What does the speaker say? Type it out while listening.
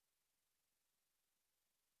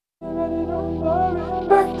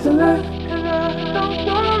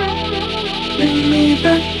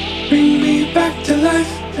Bring me back to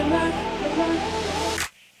life.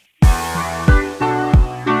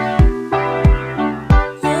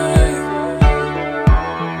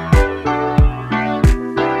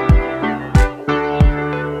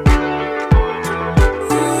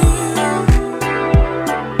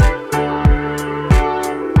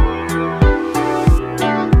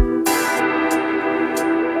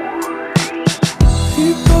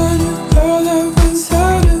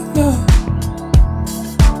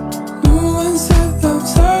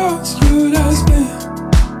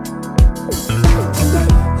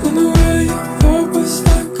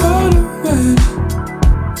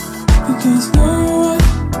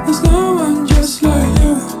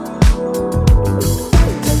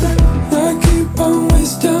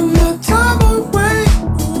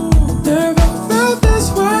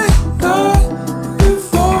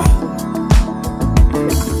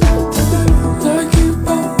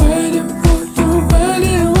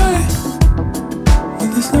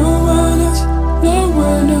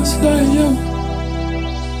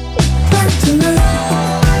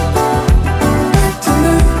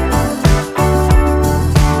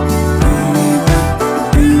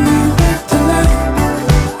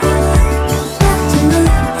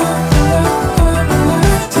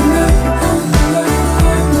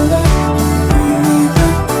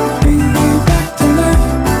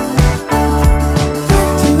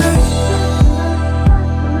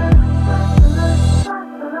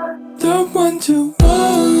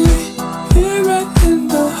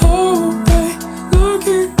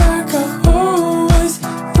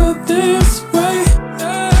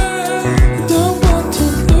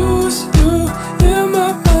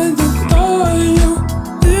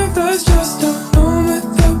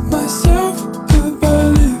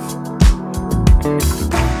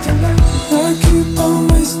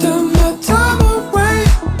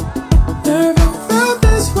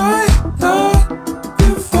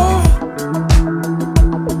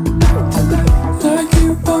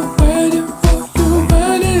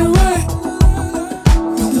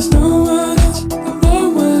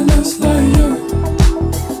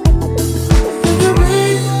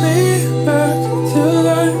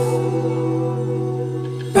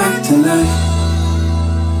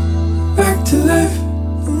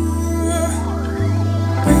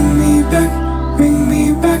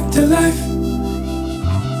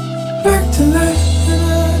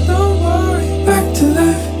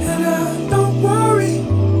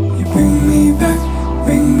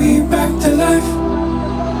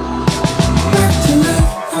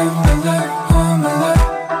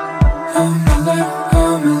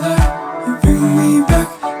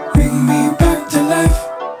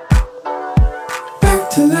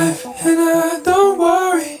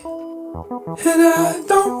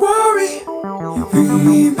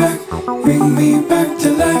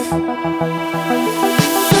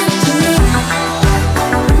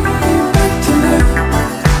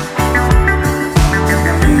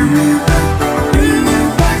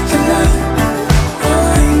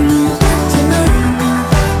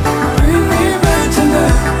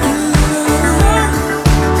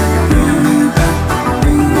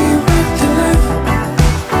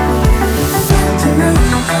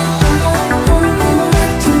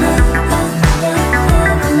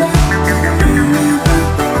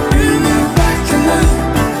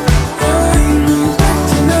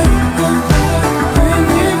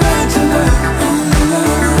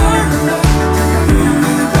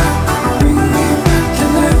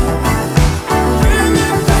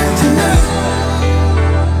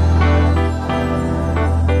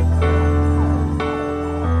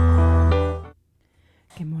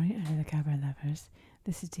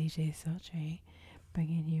 This is DJ Sultry,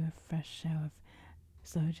 bringing you a fresh show of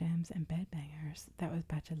slow jams and bed bangers. That was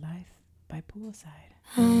Back to Life by Poolside.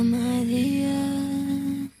 Am I the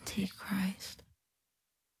Antichrist?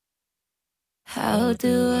 How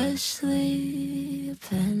do I sleep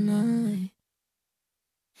at night?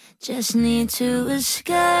 Just need to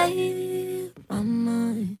escape my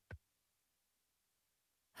mind.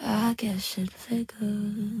 I guess it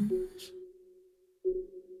figures.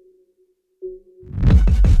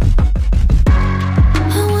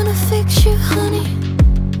 I wanna fix you, honey.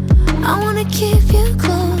 I wanna keep you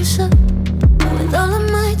closer. But with all of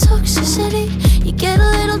my toxicity, you get a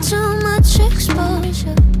little too much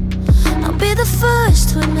exposure. I'll be the first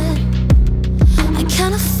to admit I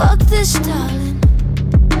kinda fucked this, darling.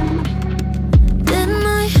 Didn't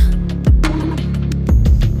I?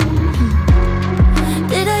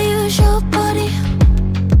 Did I use your body?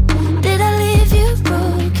 Did I leave you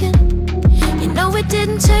broken? You know it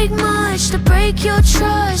didn't take much to break break your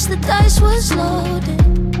trust, the dice was loaded.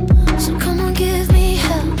 So come on, give me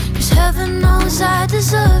hell, 'cause heaven knows I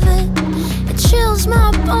deserve it. It chills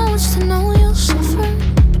my bones to know you'll suffer.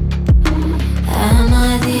 Am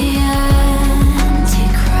I the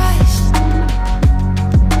Antichrist?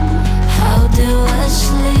 How do I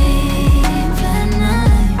sleep at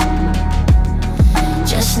night?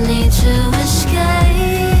 Just need to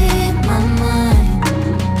escape my mind.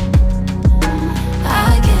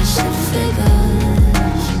 I guess it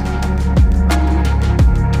figures,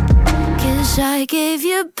 'cause I gave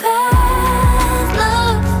you bad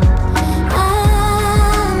love,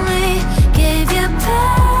 only gave you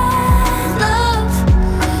bad love,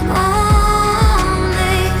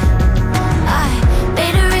 only. I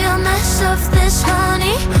made a real mess of this,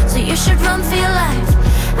 honey, so you should run for your life.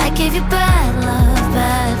 I gave you bad love,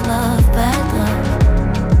 bad love, bad love.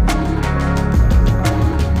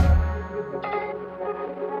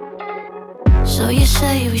 So you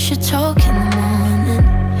say we should talk in the morning,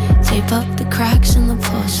 tape up the cracks in the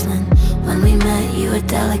porcelain. When we met you were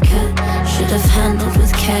delicate, should have handled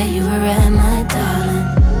with care, you were rare, my darling.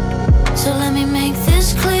 So let me make this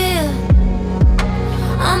clear,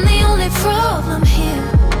 I'm the only problem here,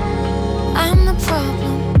 I'm the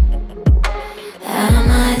problem. Am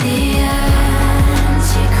I the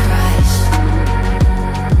Antichrist?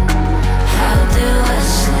 How do I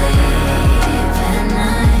sleep at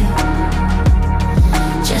night?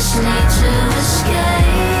 Just need to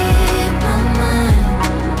escape my mind.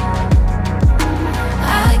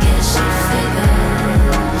 I guess it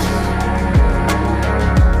figures,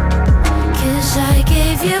 'cause I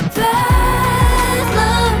gave you bad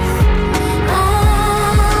love,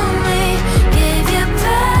 only gave you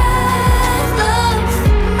bad love,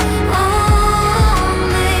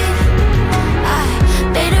 only. I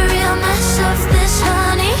made a real mess of this,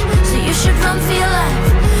 honey, so you should run for your life.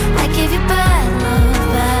 I gave you bad love,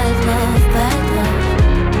 bad love, bad love,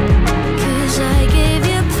 'cause I gave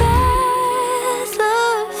you bad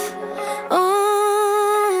love,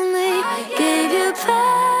 only gave you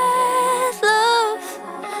bad love,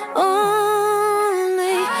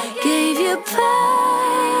 only gave you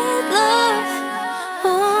bad love,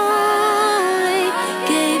 only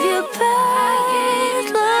gave you bad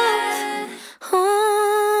love,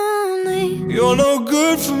 only. You're no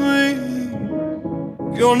good for me.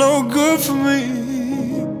 You're no good for me.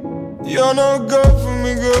 You're no good for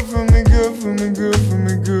me, good for me, good for me, good for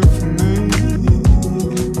me, good for me.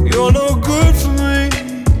 You're no good for me.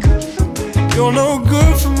 You're no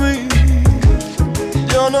good for me.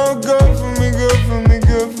 You're no good for me, good for me,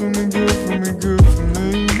 good for me, good for me, good for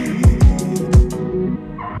me.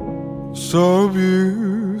 So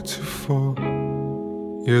beautiful,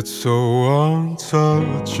 yet so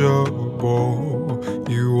untouchable.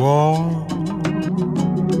 You are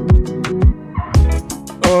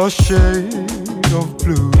a shade of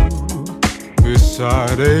blue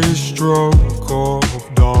beside a stroke of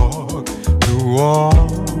dark noir.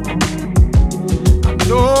 I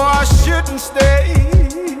know I shouldn't stay,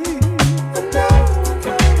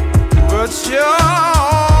 but you're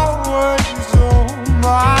always on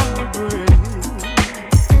my brain.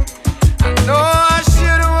 I know I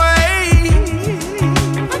should wait.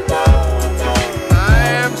 I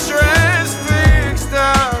am transfixed,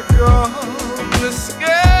 I've gone to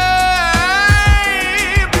escape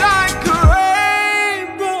like a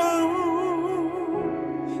rainbow.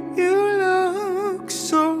 You look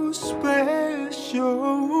so special,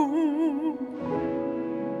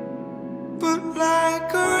 but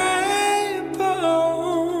like a rainbow,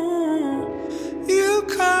 you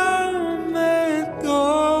come and go.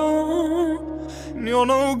 And you're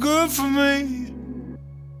no good for me.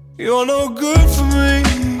 You're no good for me.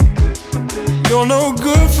 You're no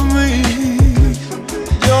good for me.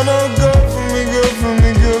 You're no good for me, good for me,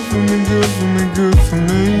 good for me, good for me, good for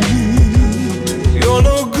me. You're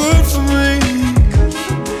no good for me.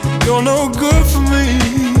 You're no good for me.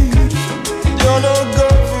 You're no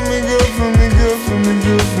good for me, good for me, good for me,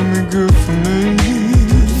 good for me, good for me.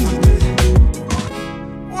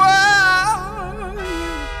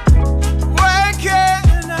 Where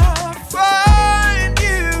can I find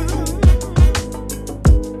you?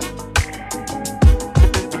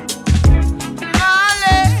 My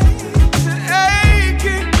legs are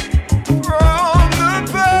aching from the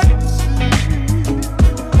backseat.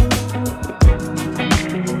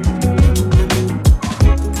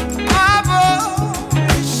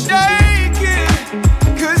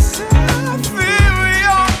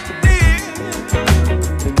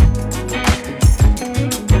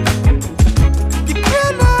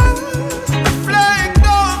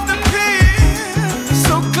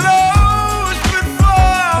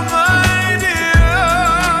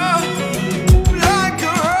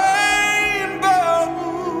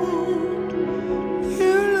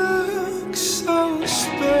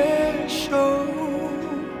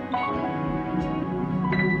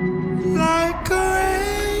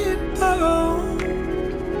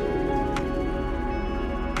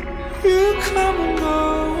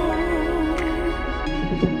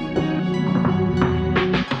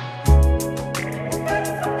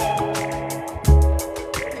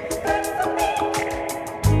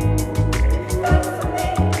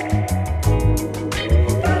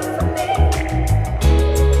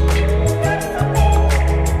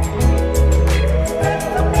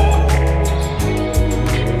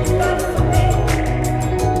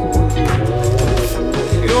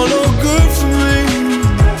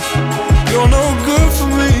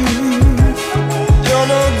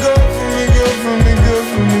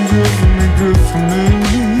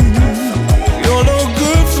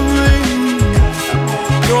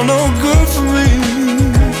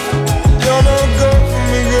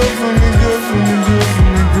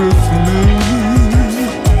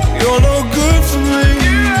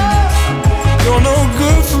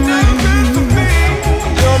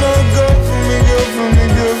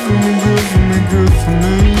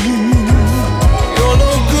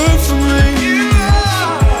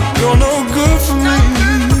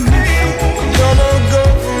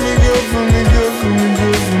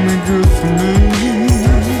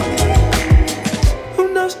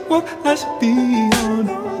 lies beyond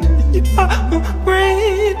it. I'm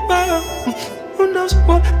worried about who knows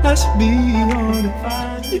what lies beyond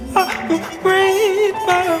it. I'm worried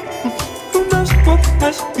about who knows what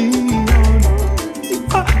lies beyond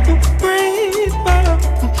it. I'm worried about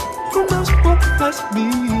who knows what lies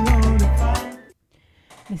beyond it.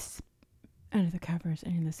 This is Under the Covers,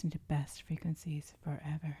 and you're listening to Best Frequencies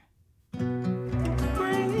Forever.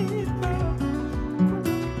 Worried about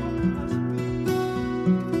who knows what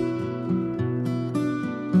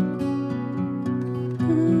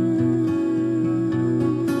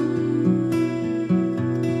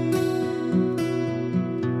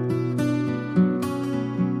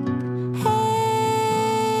Hey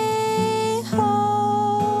ho,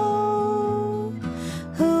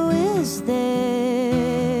 who is there?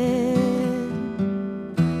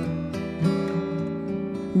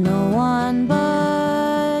 No one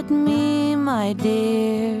but me, my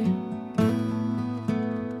dear.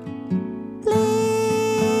 Please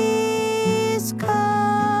come,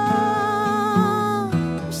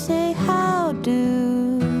 say how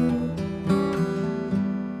do.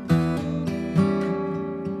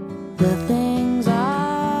 The things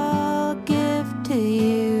I'll give to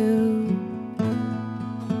you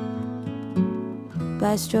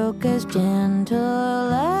by stroke as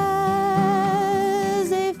gentle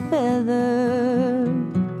as a feather.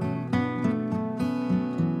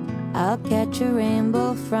 I'll catch a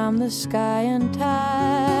rainbow from the sky and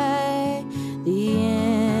tie the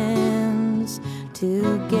ends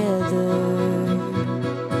together.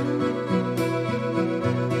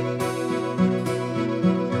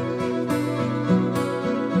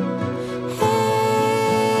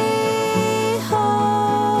 Hey ho,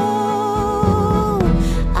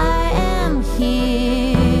 I am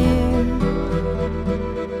here.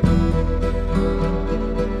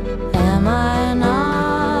 Am I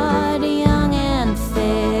not young and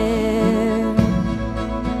fair?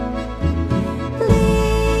 Please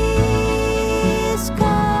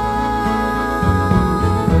come,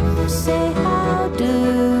 say how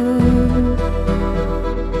do.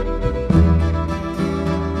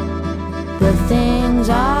 The things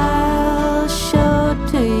I'll show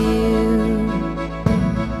to you,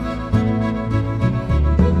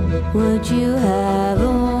 would you have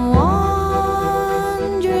a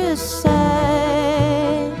wondrous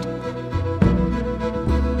sight?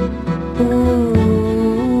 Ooh,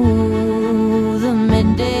 the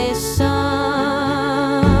midday sun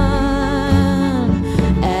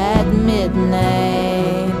at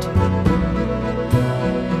midnight.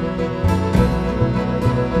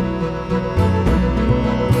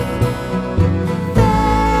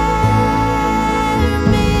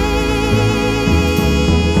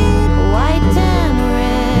 White and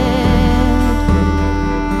red,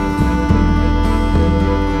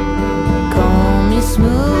 comb me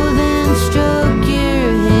smooth and stroke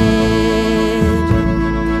your head.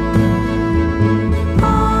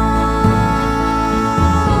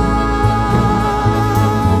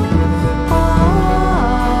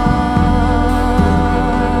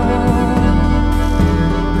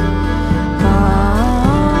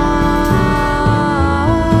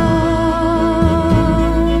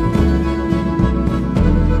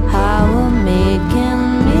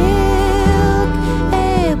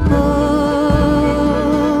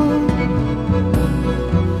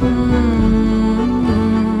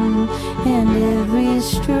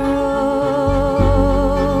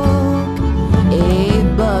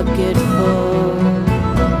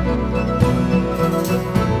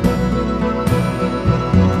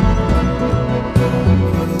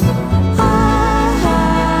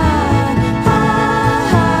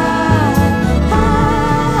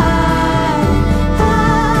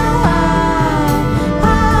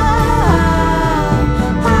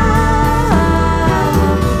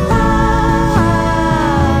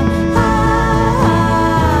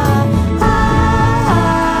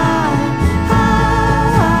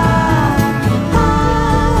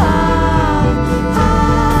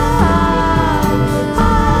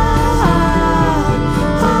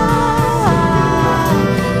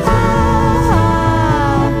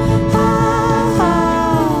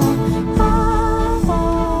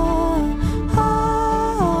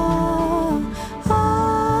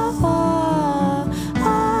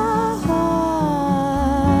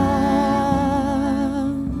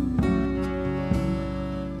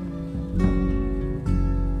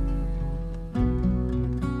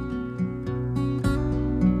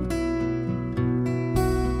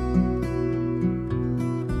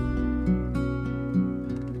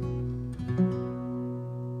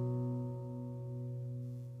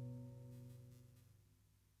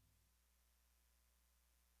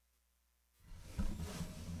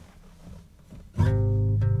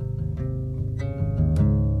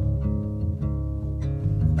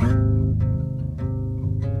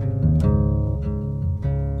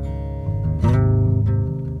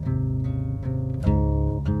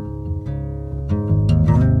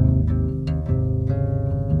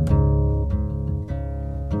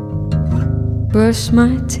 brush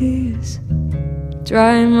my tears,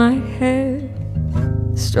 dry my hair,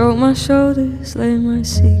 stroke my shoulders, lay my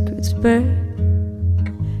secrets bare.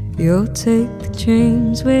 You'll take the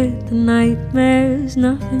dreams with the nightmares,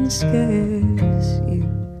 nothing scares you.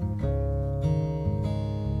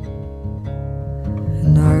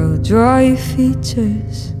 And I'll draw your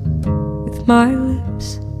features with my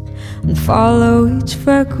lips and follow each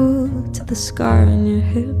freckle to the scar on your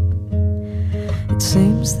hip. It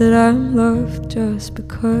seems that I'm loved just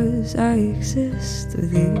because I exist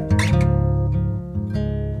with you.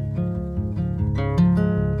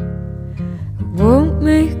 I won't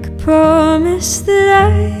make a promise that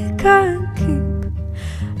I can't keep.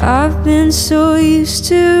 I've been so used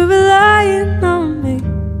to relying on me.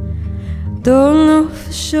 Don't know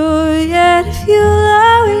for sure yet if you'll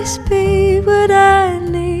always be what I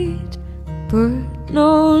need, but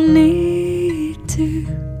no need to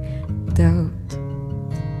doubt.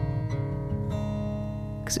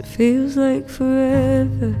 'Cause it feels like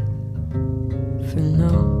forever for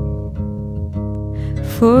now.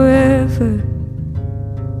 Forever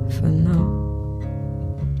for now.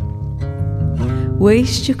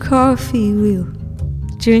 Waste your coffee, we'll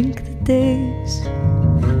drink the days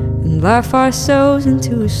and laugh ourselves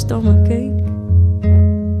into a stomachache.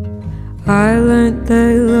 I learned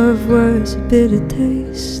that love was a bitter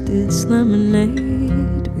taste. It's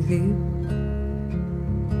lemonade with you.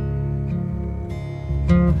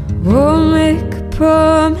 Won't make a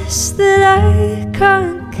promise that I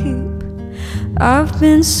can't keep. I've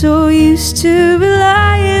been so used to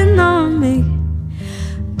relying on me.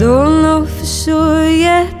 Don't know for sure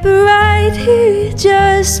yet, but right here,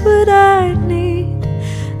 just what I need.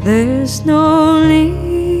 There's no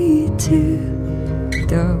need to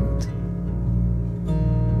doubt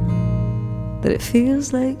that it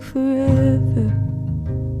feels like forever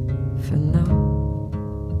for now.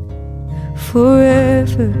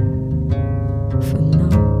 Forever for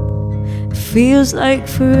now. It feels like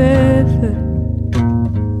forever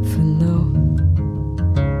for now.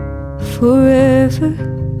 Forever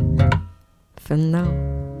for now.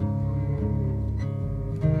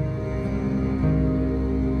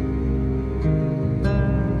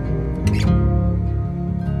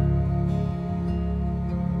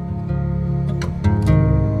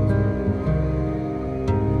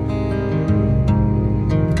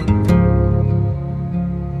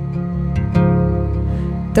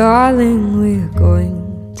 Darling, we're going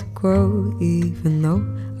to grow, even though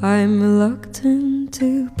I'm reluctant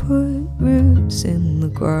to put roots in the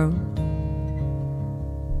ground.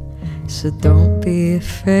 So don't be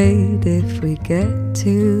afraid if we get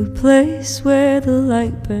to a place where the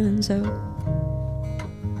light burns out.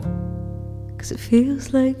 'Cause it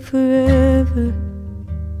feels like forever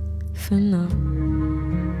for now.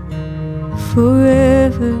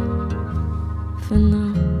 Forever for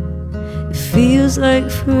now. It feels like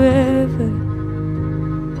forever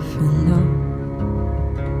for now.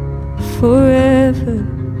 Forever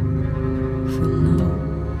for now.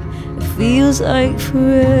 It feels like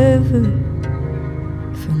forever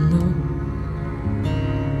for now.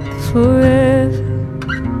 Forever.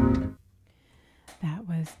 That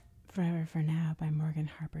was Forever for Now by Morgan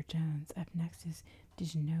Harper Jones. Up next is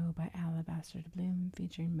Did You Know by Alabaster to Bloom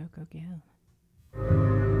featuring Moko Gill.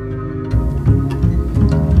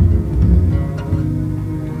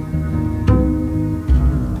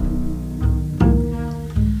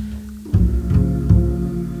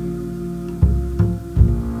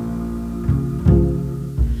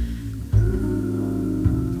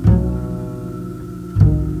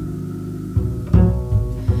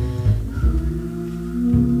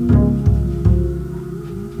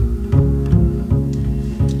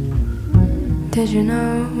 Did you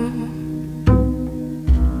know?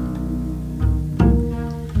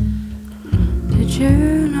 Did you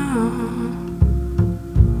know?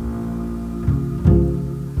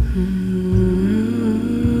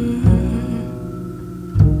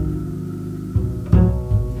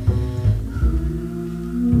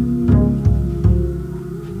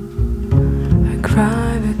 I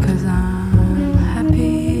cry because I'm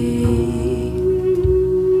happy.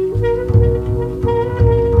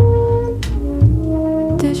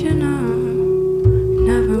 Did you know?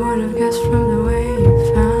 Never would have guessed from the way you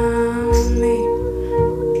found me.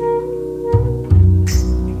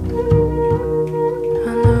 I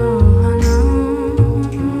know.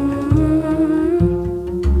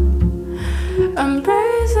 I'm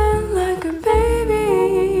brazen like a baby,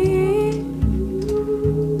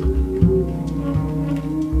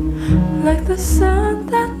 like the sun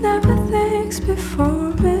that never thinks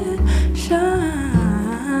before it shines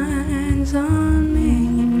on me.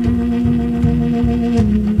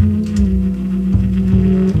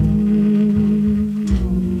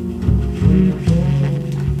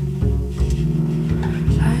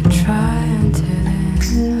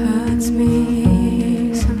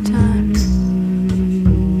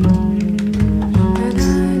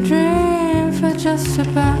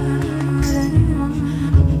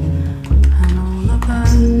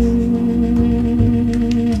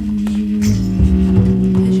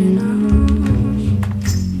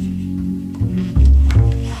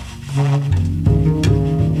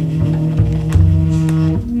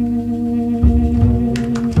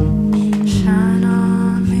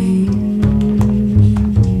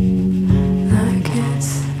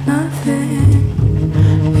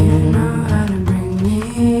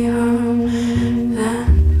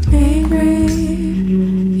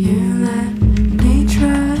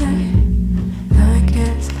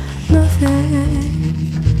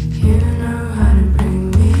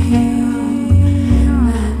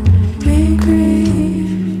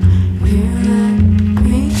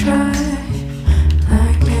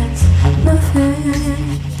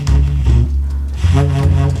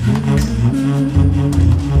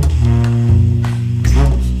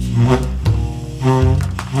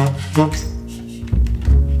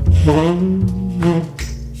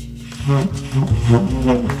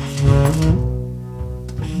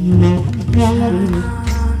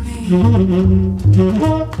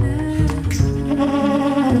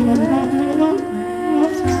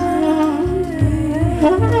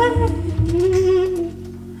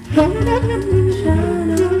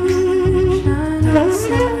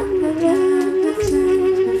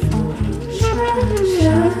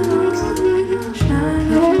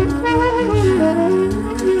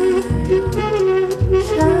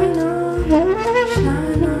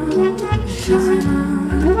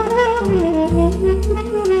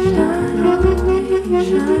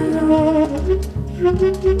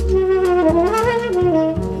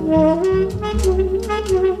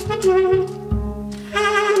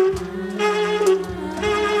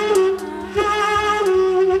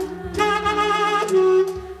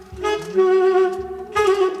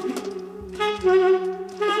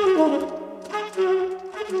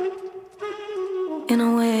 In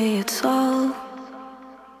a way, it's all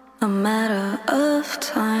a matter of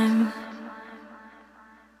time.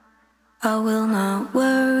 I will not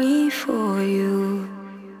worry for you.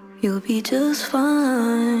 You'll be just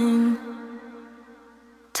fine.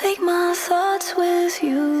 Take my thoughts with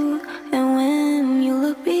you, and when you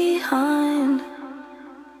look behind,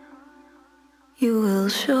 you will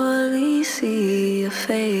surely see a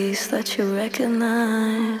face that you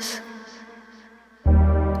recognize.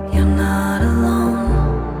 You're not alone.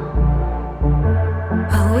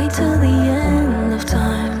 I'll wait till the end of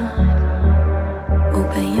time.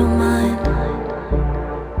 Open your mind.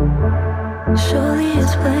 Surely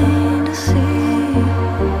it's plain to see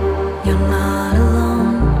you're not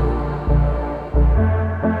alone.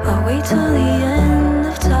 I'll wait till the end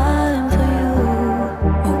of time for you.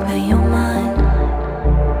 Open your mind.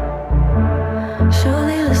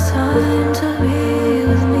 Surely it's time to be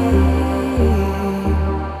with me.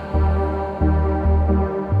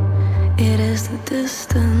 It is the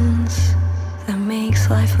distance that makes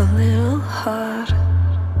life a little hard.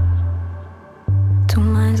 Two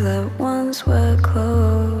minds that once were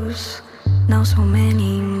close, now so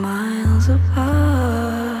many miles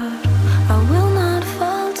apart. I will not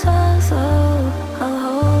falter though, I'll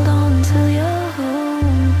hold on till you're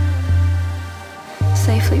home,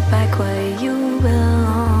 safely back where you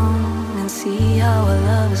belong, and see how our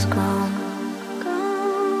love has grown.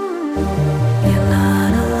 You're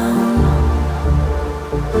not alone.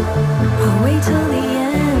 I'll wait till the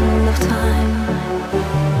end of time.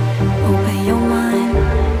 Open your mind.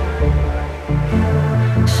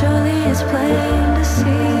 Surely it's plain to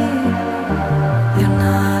see you're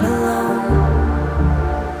not alone.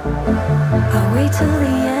 I'll wait till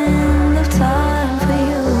the end of time for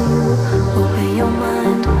you. Open your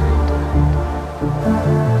mind.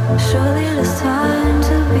 Surely it's time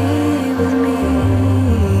to be with me.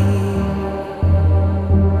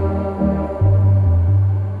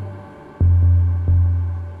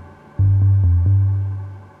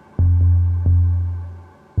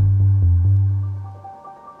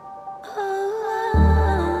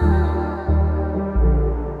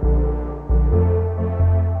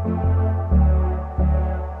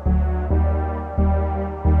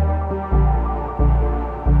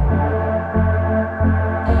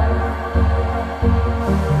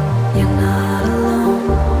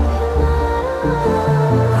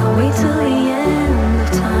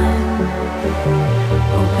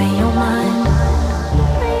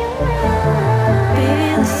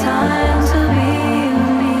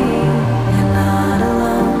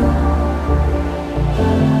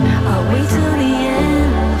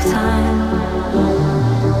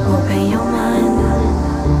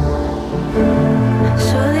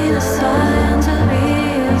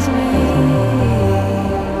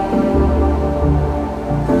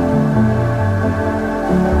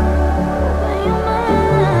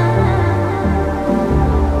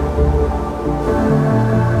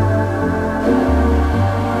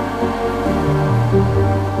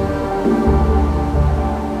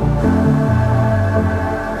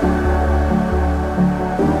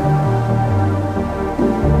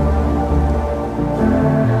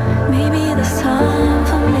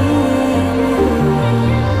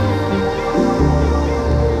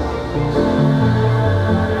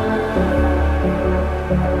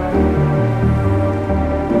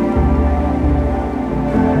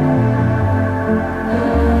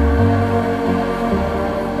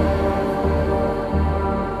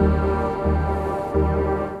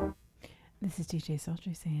 DJ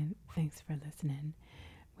Sultry saying thanks for listening.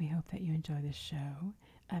 We hope that you enjoy the show.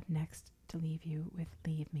 Up next, to leave you with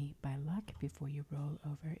Leave Me by Luck before you roll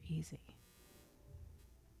over easy.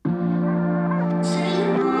 Say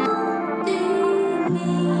you won't leave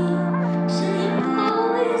me.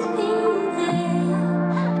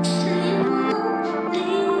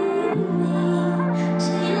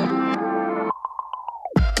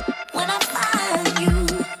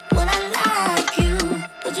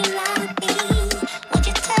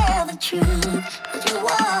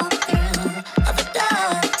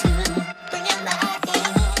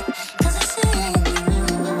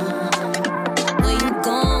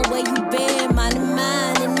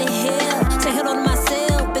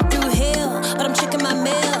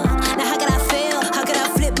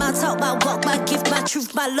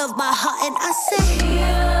 I love my heart and I say,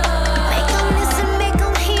 make them listen, make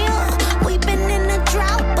them hear. We've been in a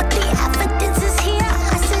drought, but the evidence is here.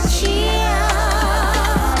 I said, cheer,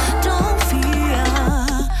 don't fear.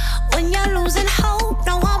 When you're losing hope,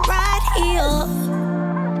 no, I'm right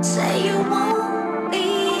here. Say you won't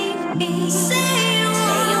leave me. Say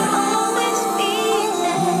you'll always be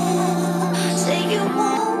there. Say you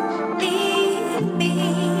won't leave me.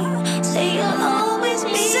 Say you'll always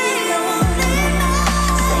be there. Say you won't leave me.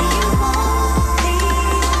 Say you won't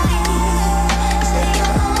leave me. Say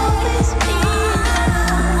you'll always be there.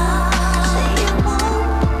 Say you won't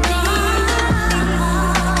leave me.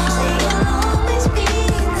 Say you'll always be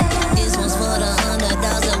there. This one's for the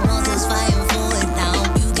underdogs that once is fighting for it now.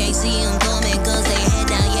 You can't see them coming 'cause they head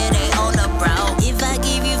down, yeah, they on the brow. If I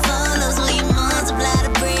give you follows, will you multiply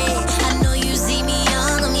the bread? I know you see me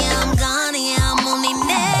on them, yeah, I'm gone, and yeah, I'm on the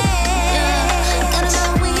net. Gotta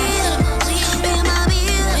know real, pay my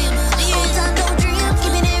bill. No time, don't dream,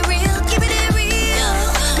 keeping it real, keeping it real.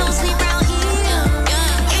 No sleep round here,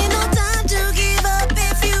 ain't no time to give up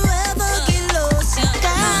if you ever get lost. You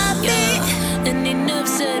got me. And they never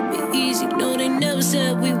said it'd be easy, no, they never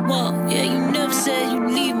said we walk. Yeah, you never said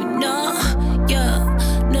you'd leave me, no, yeah.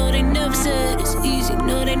 No, they never said it's easy,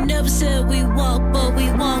 no, they never said we walk, but we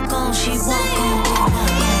walk on, she walk on.